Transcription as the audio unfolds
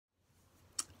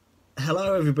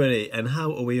Hello everybody, and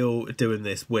how are we all doing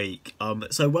this week?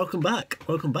 So welcome back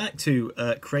to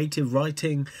Creative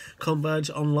Writing Converge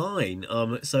Online.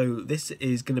 So this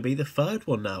is going to be the third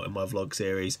one now in my vlog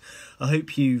series. I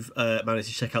hope you've managed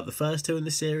to check out the first two in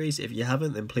the series. If you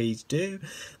haven't, then please do.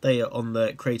 They are on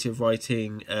the Creative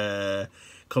Writing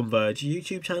Converge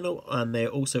YouTube channel, and they're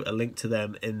also a link to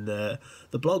them in the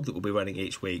blog that we'll be running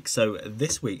each week. So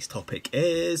this week's topic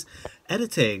is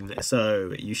editing.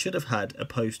 So you should have had a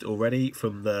post already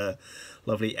from the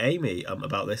lovely Amy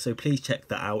about this, so please check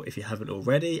that out if you haven't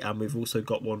already. And we've also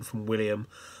got one from William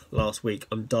last week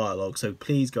on dialogue, so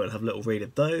please go and have a little read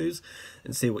of those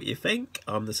and see what you think.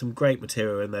 There's some great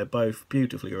material in there, both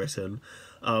beautifully written.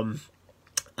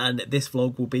 And this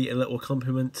vlog will be a little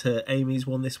compliment to Amy's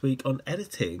one this week on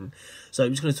editing. So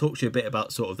I'm just going to talk to you a bit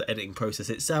about sort of the editing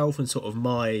process itself and sort of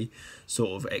my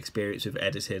sort of experience with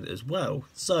editing as well.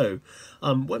 So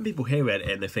when people hear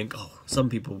editing, they think, oh, some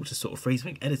people just sort of freeze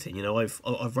think editing. You know, I've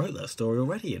wrote that story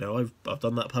already. You know, I've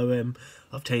done that poem.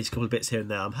 I've changed a couple of bits here and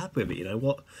there. I'm happy with it. You know,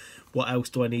 what else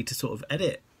do I need to sort of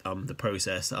edit the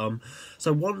process?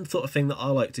 So one sort of thing that I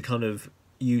like to kind of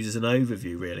use as an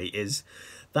overview really is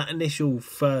that initial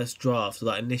first draft, or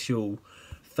that initial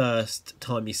first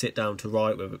time you sit down to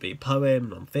write, whether it be a poem,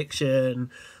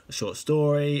 non-fiction, a short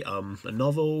story, a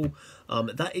novel,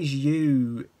 that is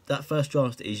you. That first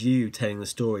draft is you telling the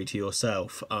story to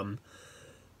yourself.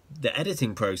 The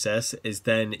editing process is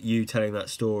then you telling that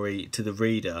story to the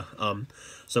reader.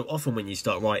 So often when you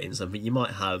start writing something, you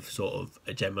might have sort of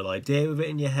a general idea of it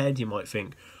in your head. You might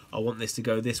think, I want this to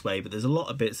go this way, but there's a lot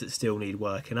of bits that still need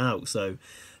working out. So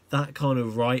that kind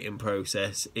of writing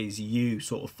process is you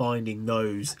sort of finding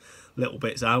those little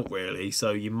bits out really.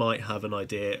 So you might have an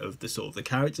idea of the sort of the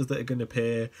characters that are going to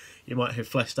appear. You might have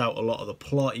fleshed out a lot of the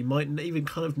plot. You might even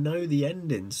kind of know the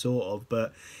ending sort of,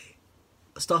 but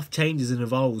stuff changes and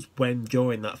evolves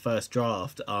during that first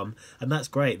draft, and that's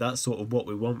great. That's sort of what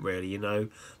we want really, you know.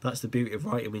 That's the beauty of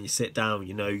writing. When you sit down,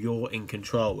 you know, you're in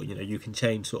control. You know, you can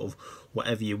change sort of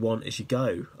whatever you want as you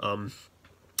go.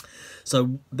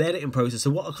 So the editing process, so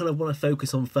what I kind of want to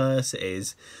focus on first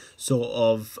is sort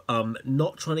of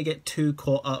not trying to get too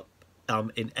caught up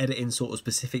in editing sort of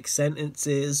specific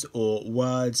sentences or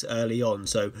words early on.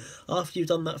 So after you've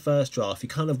done that first draft, you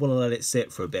kind of want to let it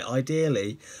sit for a bit.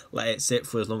 Ideally, let it sit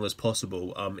for as long as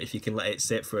possible. If you can let it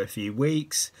sit for a few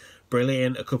weeks,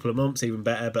 brilliant. A couple of months, even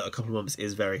better, but a couple of months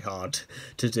is very hard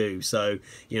to do. So,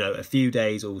 you know, a few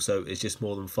days also is just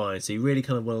more than fine. So you really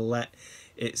kind of want to let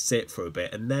it sit for a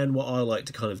bit. And then what I like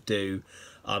to kind of do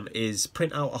is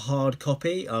print out a hard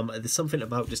copy. There's something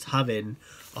about just having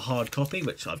a hard copy,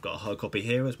 which I've got a hard copy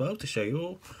here as well to show you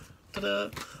all.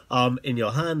 Ta-da! In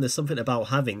your hand, there's something about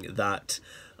having that.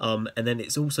 And then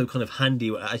it's also kind of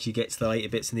handy as you get to the later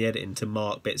bits in the editing to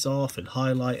mark bits off and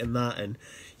highlight and that, and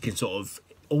you can sort of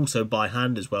also by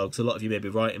hand as well, because a lot of you may be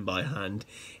writing by hand.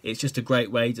 It's just a great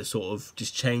way to sort of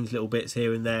just change little bits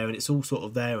here and there, and it's all sort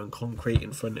of there and concrete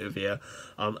in front of you,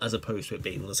 as opposed to it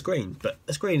being on a screen. But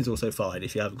a screen is also fine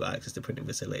if you haven't got access to printing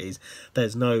facilities.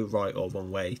 There's no right or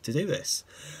wrong way to do this.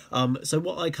 So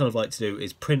what I kind of like to do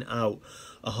is print out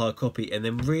a hard copy and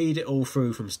then read it all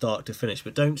through from start to finish,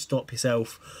 but don't stop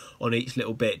yourself on each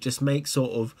little bit. Just make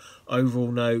sort of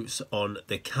overall notes on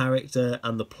the character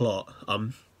and the plot,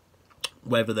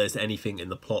 whether there's anything in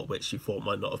the plot which you thought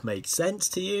might not have made sense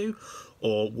to you,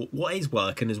 or what is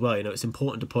working as well. You know, it's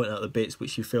important to point out the bits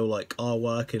which you feel like are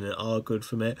working and are good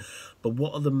from it, but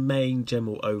what are the main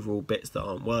general overall bits that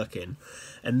aren't working.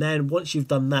 And then once you've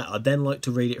done that, I then like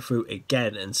to read it through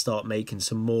again and start making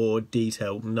some more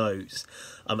detailed notes.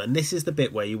 And this is the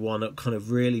bit where you want to kind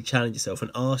of really challenge yourself and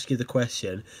ask you the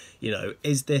question, you know,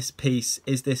 is this piece,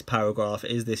 is this paragraph,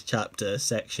 is this chapter,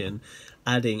 section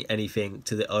adding anything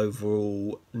to the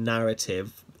overall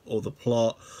narrative or the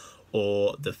plot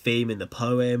or the theme in the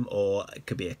poem, or it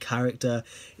could be a character?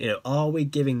 You know, are we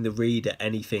giving the reader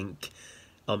anything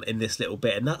in this little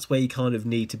bit? And that's where you kind of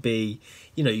need to be.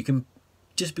 You know, you can,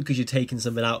 just because you're taking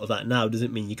something out of that now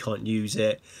doesn't mean you can't use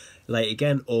it later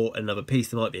again. Or another piece,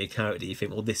 there might be a character you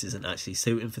think, well, this isn't actually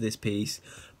suiting for this piece,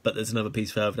 but there's another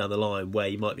piece further down the line where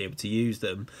you might be able to use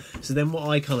them. So then what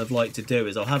I kind of like to do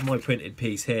is I'll have my printed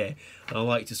piece here, and I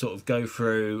like to sort of go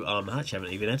through, actually I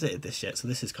haven't even edited this yet, so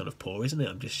this is kind of poor, isn't it?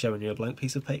 I'm just showing you a blank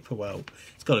piece of paper. Well,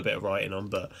 it's got a bit of writing on,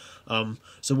 but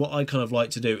so what I kind of like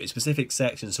to do is specific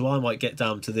sections. So I might get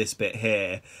down to this bit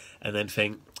here and then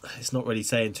think, it's not really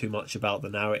saying too much about the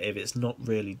narrative, it's not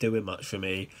really doing much for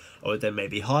me. I would then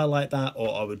maybe highlight that,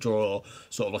 or I would draw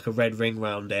sort of like a red ring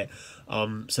around it,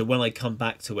 so when I come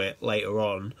back to it later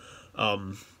on,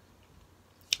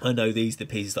 I know these are the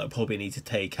pieces that I probably need to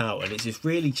take out. And it's just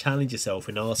really challenge yourself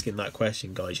in asking that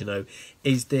question, guys. You know,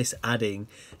 is this adding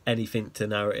anything to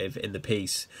narrative in the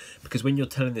piece? Because when you're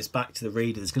telling this back to the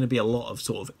reader, there's going to be a lot of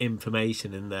sort of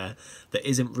information in there that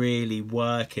isn't really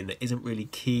working, that isn't really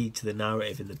key to the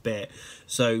narrative in the bit.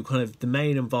 So kind of the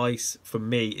main advice from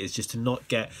me is just to not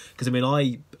get, because I mean,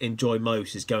 I enjoy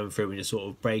most is going through and just sort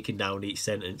of breaking down each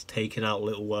sentence, taking out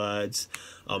little words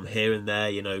here and there,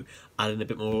 you know, adding a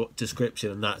bit more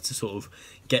description and that to sort of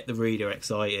get the reader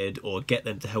excited or get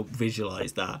them to help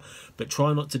visualize that. But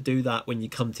try not to do that when you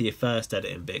come to your first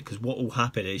editing bit, because what will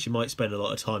happen is you might spend a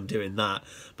lot of time doing that,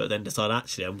 but then decide,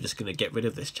 actually, I'm just going to get rid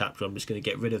of this chapter, I'm just going to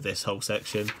get rid of this whole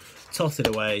section, toss it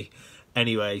away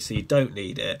anyway, so you don't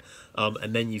need it.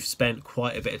 And then you've spent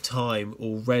quite a bit of time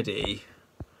already.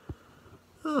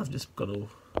 Oh, I've just gone all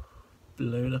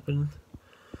blown up in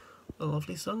a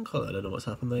lovely sun colour. I don't know what's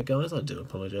happened there, guys. I do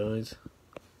apologise.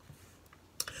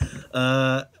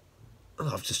 I've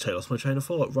just totally lost my train of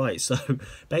thought. Right, so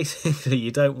basically you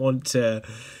don't want to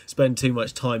spend too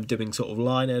much time doing sort of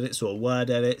line edits or word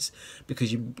edits,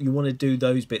 because you want to do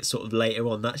those bits sort of later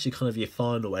on. That's your kind of your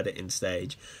final editing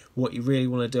stage. What you really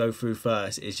want to go through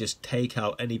first is just take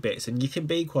out any bits, and you can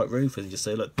be quite ruthless and just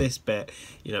say, look, this bit,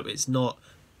 you know, it's not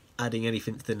adding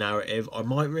anything to the narrative. I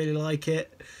might really like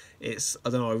it. I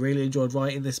don't know, I really enjoyed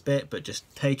writing this bit, but just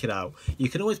take it out. You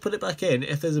can always put it back in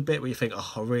if there's a bit where you think,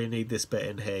 oh, I really need this bit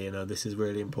in here, you know, this is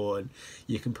really important.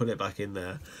 You can put it back in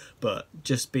there, but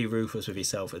just be ruthless with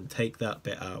yourself and take that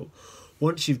bit out.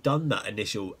 Once you've done that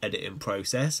initial editing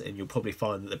process, and you'll probably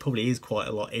find that there probably is quite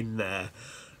a lot in there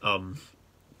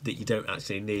that you don't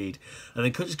actually need. And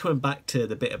then just coming back to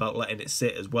the bit about letting it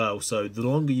sit as well. So the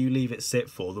longer you leave it sit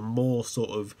for, the more sort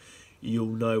of you'll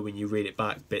know when you read it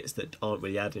back bits that aren't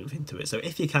really adding anything to it. So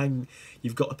if you can,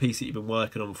 you've got a piece that you've been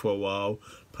working on for a while,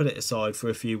 put it aside for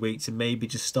a few weeks and maybe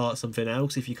just start something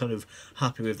else if you're kind of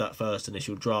happy with that first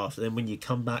initial draft. And then when you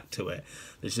come back to it,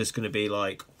 there's just going to be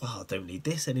like, oh, I don't need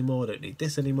this anymore, I don't need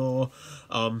this anymore.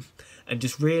 And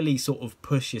just really sort of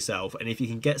push yourself. And if you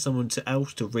can get someone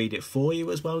else to read it for you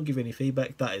as well and give you any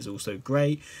feedback, that is also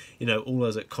great. You know, all of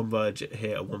us at Converge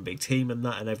here are one big team and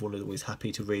that, and everyone is always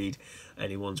happy to read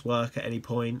anyone's work at any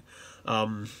point.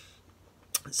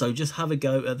 So just have a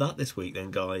go at that this week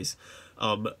then, guys.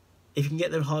 If you can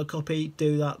get the hard copy,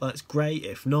 do that, that's great.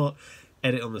 If not,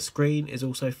 edit on the screen is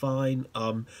also fine,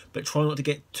 but try not to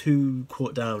get too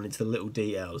caught down into the little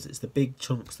details. It's the big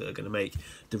chunks that are going to make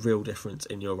the real difference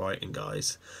in your writing,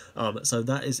 guys. So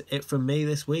that is it from me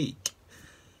this week.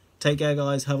 Take care,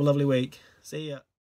 guys. Have a lovely week. See ya.